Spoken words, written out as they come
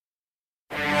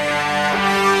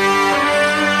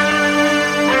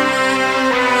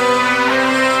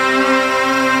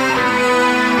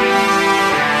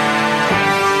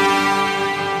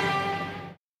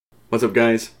What's up,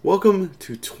 guys? Welcome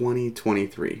to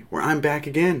 2023, where I'm back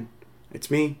again.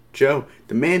 It's me, Joe,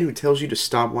 the man who tells you to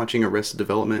stop watching Arrested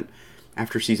Development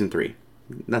after Season 3.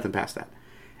 Nothing past that.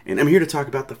 And I'm here to talk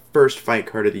about the first fight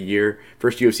card of the year,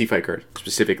 first UFC fight card,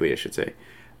 specifically, I should say.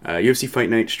 UFC Fight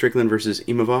Night, Strickland versus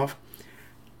Imavov.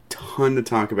 Ton to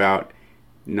talk about.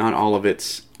 Not all of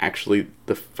it's actually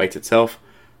the fights itself.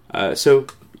 So,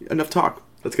 enough talk.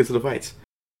 Let's get to the fights.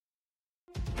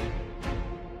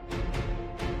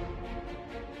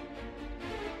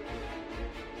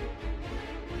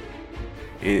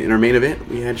 In our main event,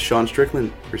 we had Sean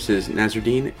Strickland versus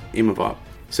Nasruddin Imavov.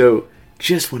 So,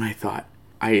 just when I thought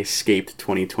I escaped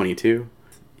 2022,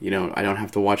 I don't have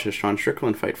to watch a Sean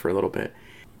Strickland fight for a little bit.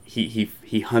 He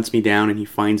hunts me down and he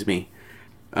finds me.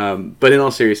 But in all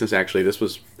seriousness, actually, this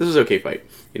was an okay fight.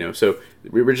 So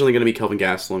we're originally going to be Kelvin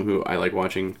Gastelum, who I like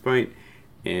watching fight,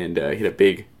 and he had a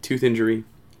big tooth injury.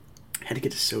 Had to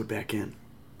get sewed back in.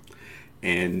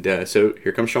 And so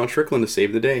here comes Sean Strickland to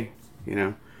save the day,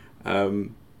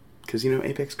 because,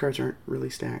 Apex cards aren't really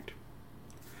stacked.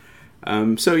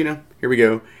 So, here we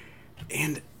go.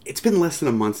 And it's been less than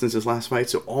a month since his last fight,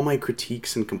 so all my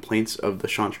critiques and complaints of the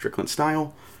Sean Strickland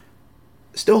style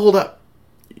still hold up.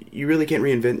 You really can't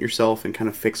reinvent yourself and kind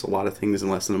of fix a lot of things in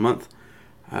less than a month.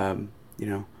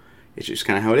 It's just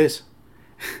kind of how it is.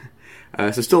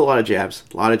 So still a lot of jabs.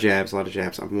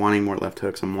 I'm wanting more left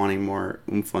hooks. I'm wanting more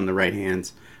oomph on the right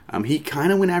hands. He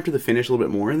kind of went after the finish a little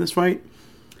bit more in this fight.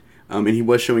 And he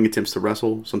was showing attempts to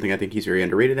wrestle, something I think he's very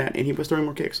underrated at, and he was throwing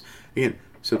more kicks. Again,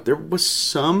 so there was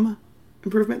some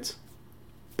improvements,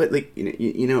 but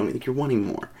you're wanting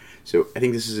more. So I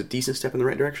think this is a decent step in the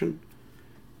right direction,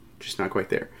 just not quite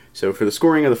there. So for the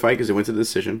scoring of the fight, because it went to the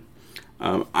decision,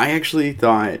 I actually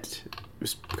thought it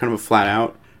was kind of a flat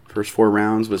out. First 4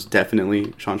 rounds was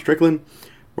definitely Sean Strickland,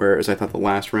 whereas I thought the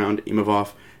last round,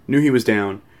 Imavov knew he was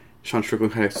down. Sean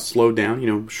Strickland kind of slowed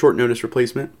down, short notice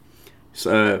replacement. He's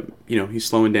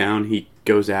slowing down. He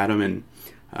goes at him, and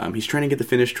he's trying to get the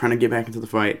finish, trying to get back into the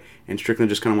fight, and Strickland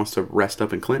just kind of wants to rest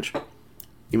up and clinch.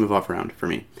 Imavov round for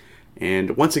me.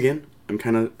 And once again, I'm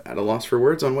kind of at a loss for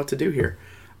words on what to do here.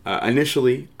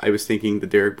 Initially, I was thinking the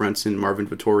Derek Brunson, Marvin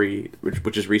Vettori,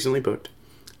 which is recently booked,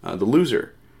 the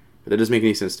loser. But that doesn't make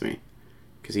any sense to me,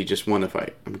 because he just won the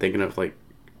fight. I'm thinking of,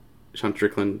 Sean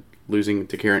Strickland losing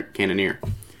to Cannonier.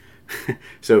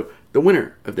 So, the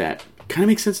winner of that kind of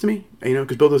makes sense to me,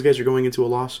 because both those guys are going into a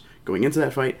loss, going into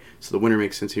that fight, so the winner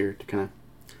makes sense here to kind of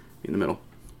be in the middle.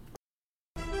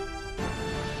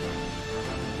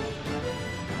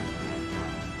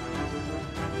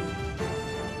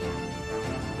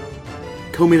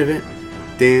 Co-main event,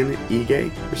 Dan Ige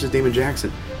versus Damon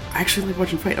Jackson. I actually like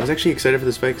watching fight. I was actually excited for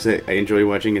this fight because I enjoy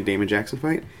watching a Damon Jackson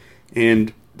fight,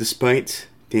 and despite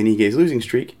Dan Ige's losing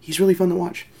streak, he's really fun to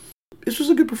watch. This was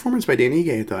a good performance by Dan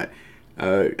Ige, I thought.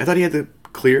 I thought he had the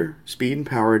clear speed and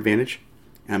power advantage.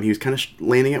 He was kind of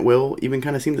landing at will, even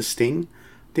kind of seemed to sting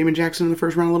Damon Jackson in the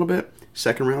first round a little bit.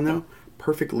 Second round, though,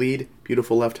 perfect lead,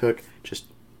 beautiful left hook, just,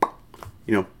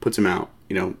 puts him out.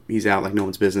 He's out like no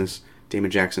one's business.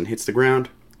 Damon Jackson hits the ground,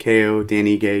 KO, Dan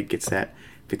Ige gets that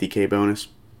 $50K bonus.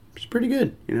 It's pretty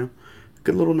good,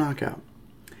 Good little knockout.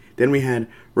 Then we had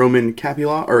Roman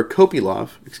Kopylov,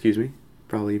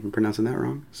 probably even pronouncing that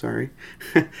wrong, sorry,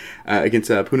 against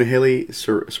Punahele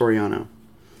Soriano.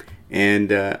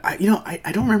 And, I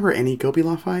don't remember any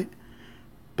Kopylov fight,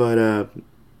 but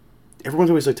everyone's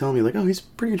always telling me, oh, he's a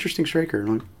pretty interesting striker.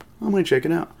 I'm like, I'm going to check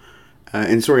it out.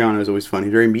 And Soriano is always fun.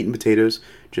 He's very meat and potatoes,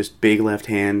 just big left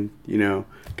hand,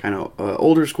 kind of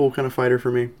older school kind of fighter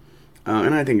for me.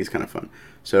 And I think he's kind of fun.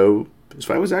 So this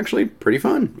fight was actually pretty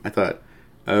fun, I thought.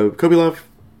 Kopylov,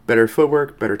 better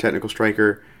footwork, better technical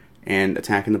striker, and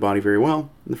attacking the body very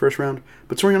well in the first round.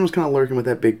 But Soriano was kind of lurking with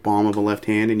that big bomb of a left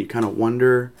hand, and you kind of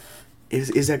wonder, is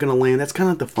that going to land? That's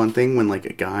kind of the fun thing when, a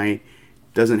guy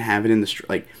doesn't have it in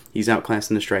the, he's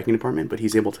outclassed in the striking department, but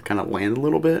he's able to kind of land a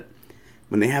little bit.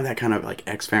 When they have that kind of,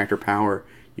 X-factor power,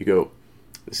 you go,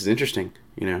 this is interesting,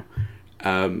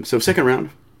 So second round,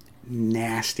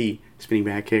 nasty spinning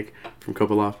back kick from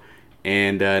Kopylov,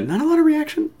 and not a lot of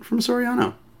reaction from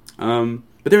Soriano.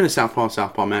 But they're in a southpaw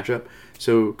matchup,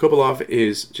 so Kopylov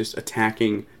is just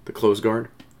attacking the closed guard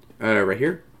right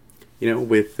here,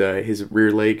 with his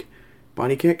rear leg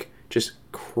body kick, just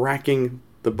cracking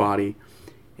the body,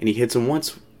 and he hits him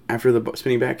once after the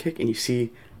spinning back kick, and you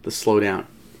see the slowdown.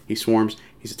 He swarms,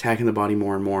 he's attacking the body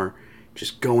more and more,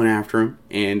 just going after him,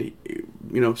 and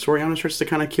Soriano starts to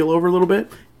kind of keel over a little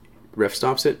bit. Ref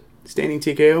stops it, standing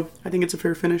TKO. I think it's a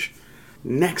fair finish.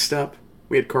 Next up,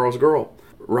 we had Carl's girl,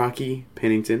 Rocky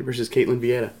Pennington versus Caitlin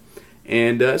Vieta.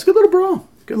 And it's a good little brawl.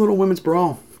 Good little women's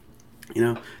brawl.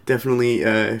 Definitely,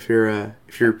 if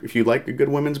you like a good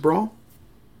women's brawl,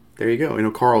 there you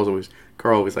go. Carl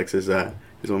always likes his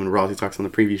women brawls. He talks on the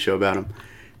preview show about them.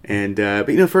 And but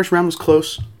the first round was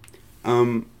close.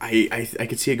 I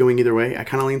could see it going either way. I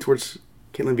kind of leaned towards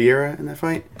Caitlin Vieira in that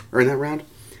fight, or in that round.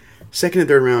 Second and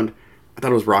third round, I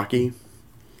thought it was rocky.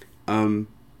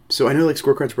 So I know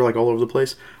scorecards were all over the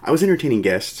place. I was entertaining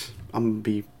guests. I'm gonna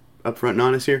be upfront and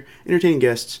honest here. Entertaining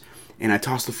guests, and I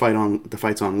tossed the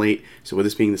fights on late. So with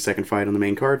this being the second fight on the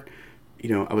main card,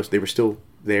 they were still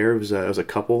there. It was a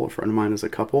couple. A friend of mine was a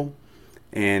couple,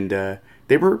 and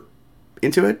they were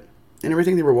into it and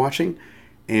everything. They were watching,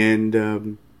 and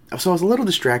so I was a little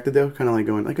distracted though, kind of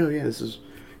going oh yeah, this is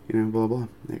blah blah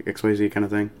XYZ kind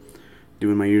of thing,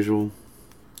 doing my usual,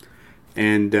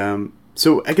 and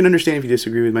so I can understand if you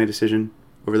disagree with my decision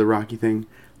over the Rocky thing,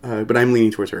 but I'm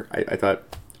leaning towards her. I thought,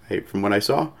 from what I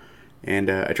saw,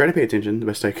 and I tried to pay attention the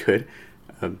best I could.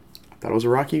 I thought it was a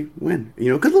Rocky win.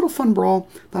 Good little fun brawl.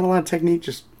 Not a lot of technique,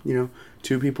 just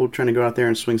two people trying to go out there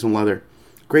and swing some leather.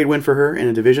 Great win for her in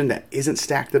a division that isn't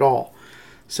stacked at all.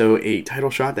 So a title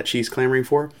shot that she's clamoring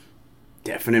for,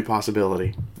 definite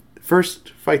possibility.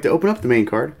 First fight to open up the main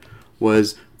card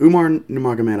was Umar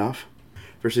Nurmagomedov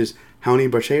versus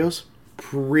Raoni Barcelos.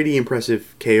 Pretty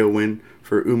impressive KO win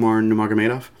for Umar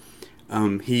Nurmagomedov.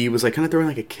 He was kind of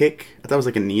throwing a kick. I thought it was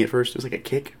a knee at first. It was a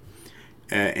kick.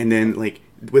 And then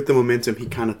with the momentum, he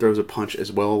kind of throws a punch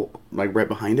as well, right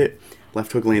behind it.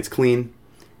 Left hook lands clean.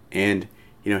 And,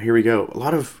 here we go. A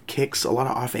lot of kicks, a lot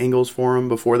of off angles for him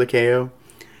before the KO.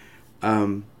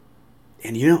 And,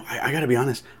 I got to be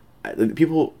honest.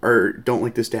 People don't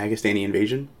like this Dagestani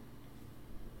invasion.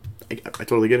 I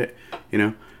totally get it,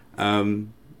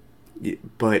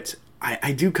 but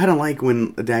I do kind of like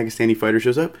when a Dagestani fighter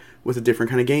shows up with a different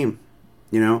kind of game.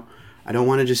 I don't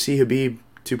want to just see Khabib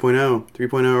 2.0,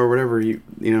 3.0, or whatever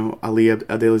Ali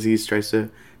Abdelaziz tries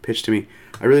to pitch to me.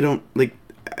 I really don't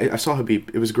I saw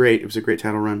Khabib. It was great. It was a great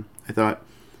title run. I thought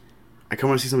I kind of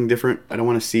want to see something different. I don't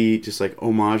want to see just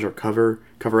homage or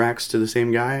cover acts to the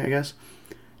same guy, I guess.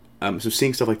 So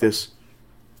seeing stuff like this,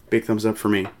 big thumbs up for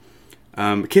me.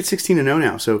 Kid's 16-0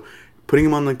 now, so putting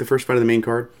him on the first fight of the main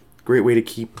card, great way to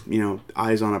keep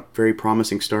eyes on a very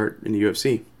promising start in the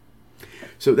UFC.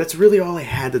 So that's really all I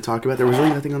had to talk about. There was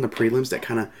really nothing on the prelims that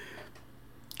kind of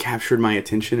captured my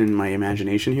attention and my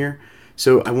imagination here.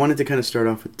 So I wanted to kind of start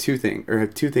off with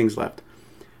have two things left.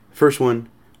 First one,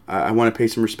 I want to pay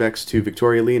some respects to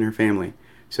Victoria Lee and her family.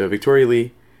 So Victoria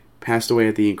Lee passed away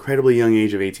at the incredibly young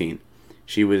age of 18.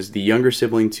 She was the younger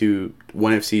sibling to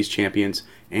ONE FC's champions,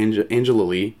 Angela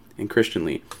Lee and Christian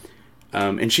Lee.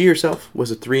 And she herself was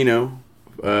had a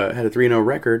 3-0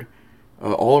 record,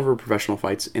 all of her professional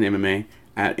fights in MMA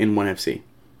in ONE FC.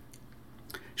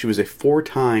 She was a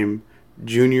 4-time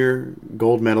junior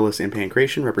gold medalist in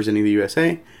pancration, representing the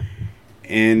USA,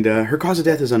 and her cause of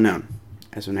death is unknown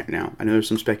as of now. I know there's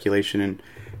some speculation, and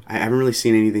I haven't really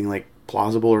seen anything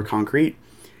plausible or concrete,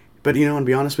 but to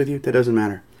be honest with you, that doesn't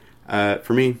matter.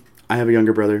 For me, I have a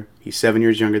younger brother. He's 7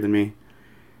 years younger than me.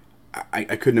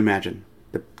 I couldn't imagine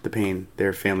the pain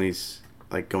their family's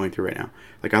going through right now.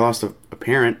 I lost a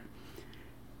parent.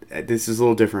 This is a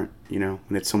little different, when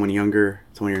it's someone younger,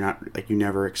 someone you're not, you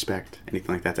never expect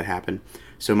anything like that to happen.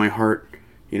 So my heart,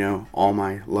 all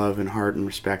my love and heart and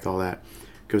respect, all that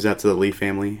goes out to the Lee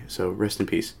family. So rest in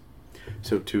peace.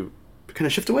 So to kind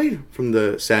of shift away from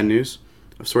the sad news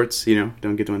of sorts,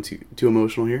 don't get too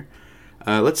emotional here.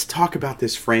 Let's talk about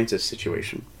this Francis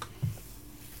situation.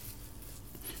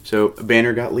 So a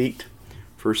banner got leaked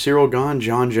for Cyril Gane,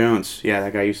 John Jones. Yeah,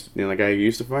 that guy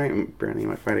used to fight, and apparently he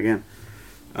might fight again.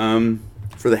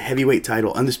 For the heavyweight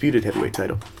title, undisputed heavyweight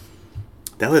title.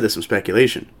 That led to some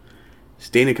speculation.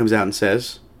 Dana comes out and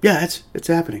says, "Yeah, it's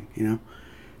happening,"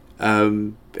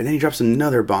 and then he drops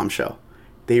another bombshell.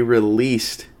 They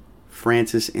released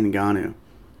Francis Ngannou,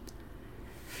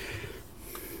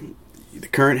 the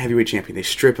current heavyweight champion. They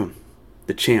strip him,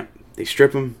 the champ. They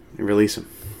strip him and release him.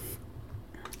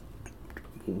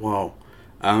 Whoa.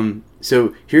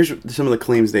 So here's some of the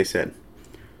claims they said.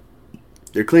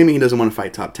 They're claiming he doesn't want to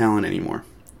fight top talent anymore.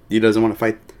 He doesn't want to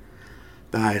fight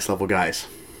the highest level guys.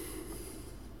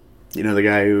 The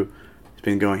guy who has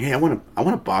been going, "Hey, I want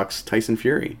to box Tyson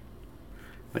Fury."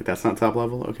 That's not top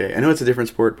level? Okay. I know it's a different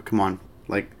sport, but come on.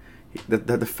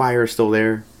 The fire is still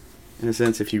there, in a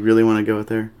sense, if you really want to go out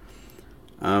there.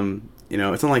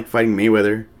 It's not like fighting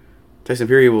Mayweather. Tyson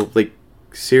Fury will,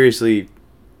 seriously,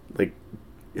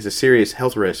 is a serious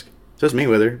health risk. So is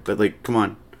Mayweather, but, come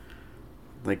on.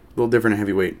 A little different in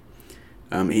heavyweight.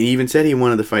 He even said he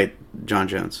wanted to fight John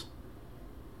Jones.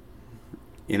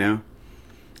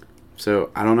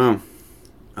 So, I don't know.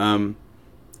 And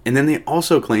then they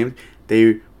also claimed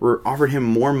they were offered him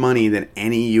more money than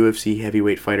any UFC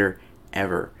heavyweight fighter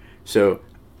ever. So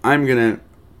I'm going to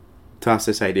toss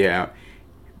this idea out.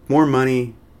 More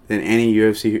money than any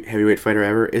UFC heavyweight fighter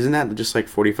ever. Isn't that just like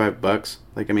 $45?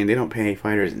 Like, I mean, they don't pay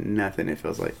fighters nothing, it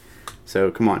feels like. So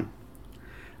come on.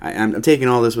 I'm taking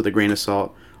all this with a grain of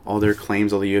salt. All their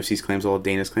claims, all the UFC's claims, all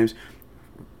Dana's claims.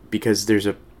 Because there's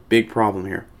a big problem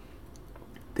here.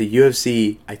 The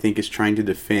UFC, I think, is trying to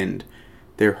defend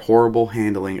their horrible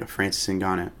handling of Francis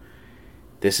Ngannou.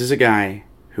 This is a guy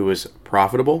who was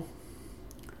profitable.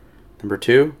 Number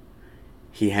 2,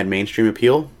 he had mainstream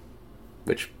appeal,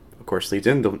 which of course leads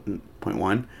into point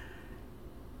 1.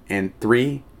 And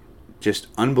 3, just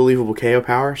unbelievable KO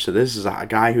power. So this is a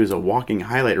guy who's a walking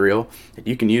highlight reel that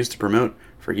you can use to promote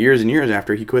for years and years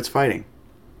after he quits fighting.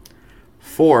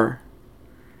 4,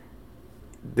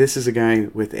 this is a guy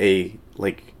with a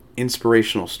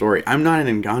inspirational story. I'm not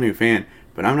an Ngannou fan,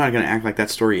 but I'm not going to act like that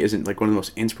story isn't like one of the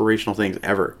most inspirational things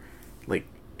ever. Like,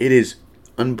 it is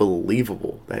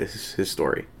unbelievable. That is his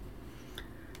story.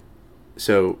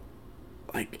 So,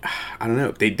 I don't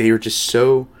know. They are just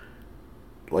so,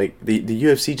 the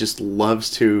UFC just loves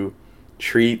to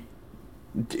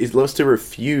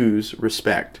refuse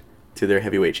respect to their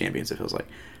heavyweight champions, it feels like.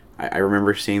 I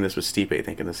remember seeing this with Stipe,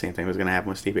 thinking the same thing was going to happen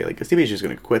with Stipe. Stipe's just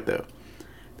going to quit, though.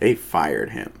 They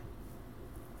fired him.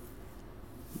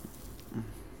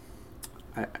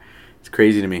 It's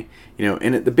crazy to me.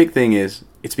 And the big thing is,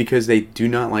 it's because they do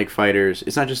not like fighters.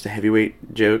 It's not just a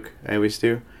heavyweight joke, I always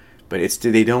do, but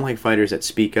they don't like fighters that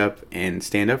speak up and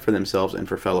stand up for themselves and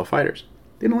for fellow fighters.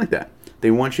 They don't like that. They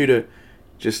want you to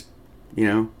just,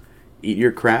 eat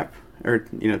your crap, or,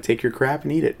 take your crap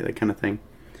and eat it, that kind of thing.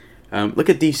 Look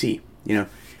at DC.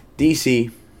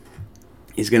 DC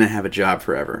is going to have a job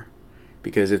forever.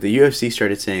 Because if the UFC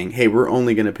started saying, hey, we're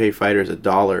only going to pay fighters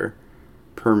 $1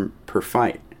 per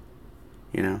fight,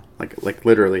 like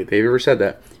literally, they've ever said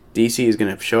that, DC is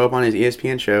going to show up on his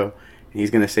ESPN show, and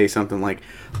he's going to say something like,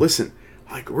 listen,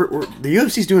 the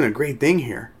UFC's doing a great thing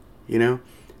here,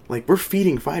 we're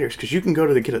feeding fighters, because you can go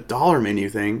to get a $1 menu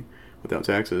thing, without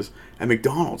taxes, at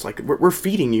McDonald's, we're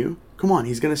feeding you, come on,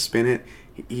 he's going to spin it,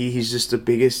 he's just the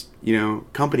biggest,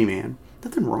 company man,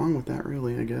 nothing wrong with that,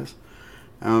 really, I guess,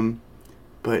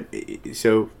 but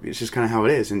so it's just kind of how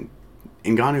it is. And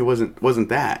Ngannou wasn't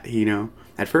that.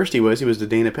 At first he was the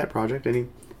Dana Pet Project, and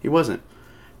he wasn't.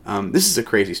 This is a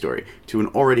crazy story to an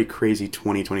already crazy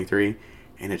 2023,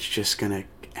 and it's just gonna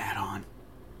add on.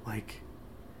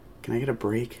 Can I get a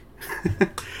break?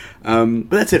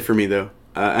 But that's it for me, though.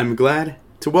 I'm glad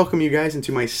to welcome you guys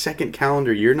into my second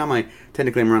calendar year.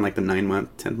 Technically I'm around the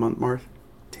 10 month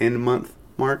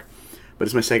mark, but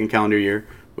it's my second calendar year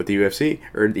with the UFC,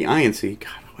 or the INC.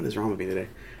 God, what is wrong with me today?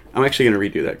 I'm actually going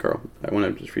to redo that, Carl. I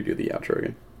want to just redo the outro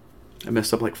again. I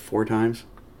messed up 4 times.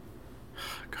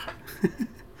 God.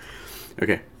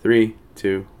 Okay, 3,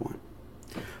 2, 1.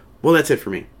 Well, that's it for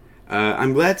me.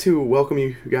 I'm glad to welcome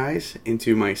you guys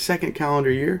into my second calendar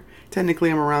year.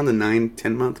 Technically, I'm around the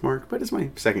 9-10 month mark, but it's my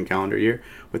second calendar year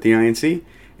with the INC.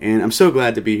 And I'm so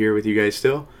glad to be here with you guys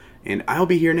still. And I'll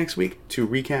be here next week to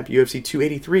recap UFC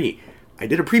 283. I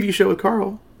did a preview show with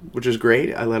Carl, which is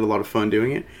great. I had a lot of fun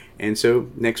doing it. And so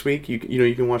next week, you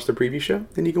can watch the preview show.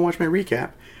 Then you can watch my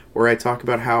recap, where I talk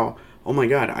about how, oh my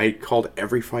God, I called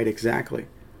every fight exactly.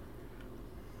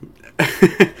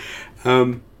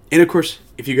 And of course,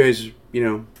 if you guys,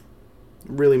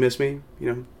 really miss me,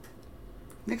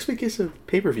 next week is a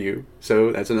pay-per-view.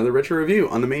 So that's another retro review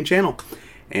on the main channel.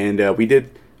 And I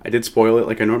did spoil it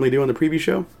like I normally do on the preview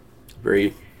show.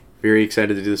 Very, very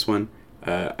excited to do this one.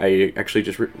 I actually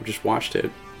just watched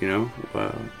it,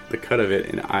 the cut of it,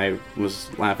 and I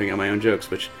was laughing at my own jokes,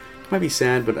 which might be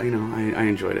sad, but I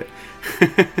enjoyed it.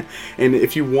 And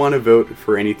if you want to vote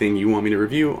for anything you want me to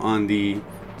review on the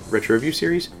Retro Review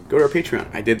series, go to our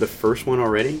Patreon. I did the first one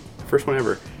already, the first one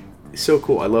ever. It's so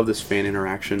cool. I love this fan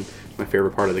interaction. It's my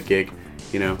favorite part of the gig,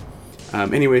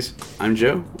 Anyways, I'm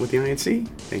Joe with the INC.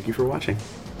 Thank you for watching.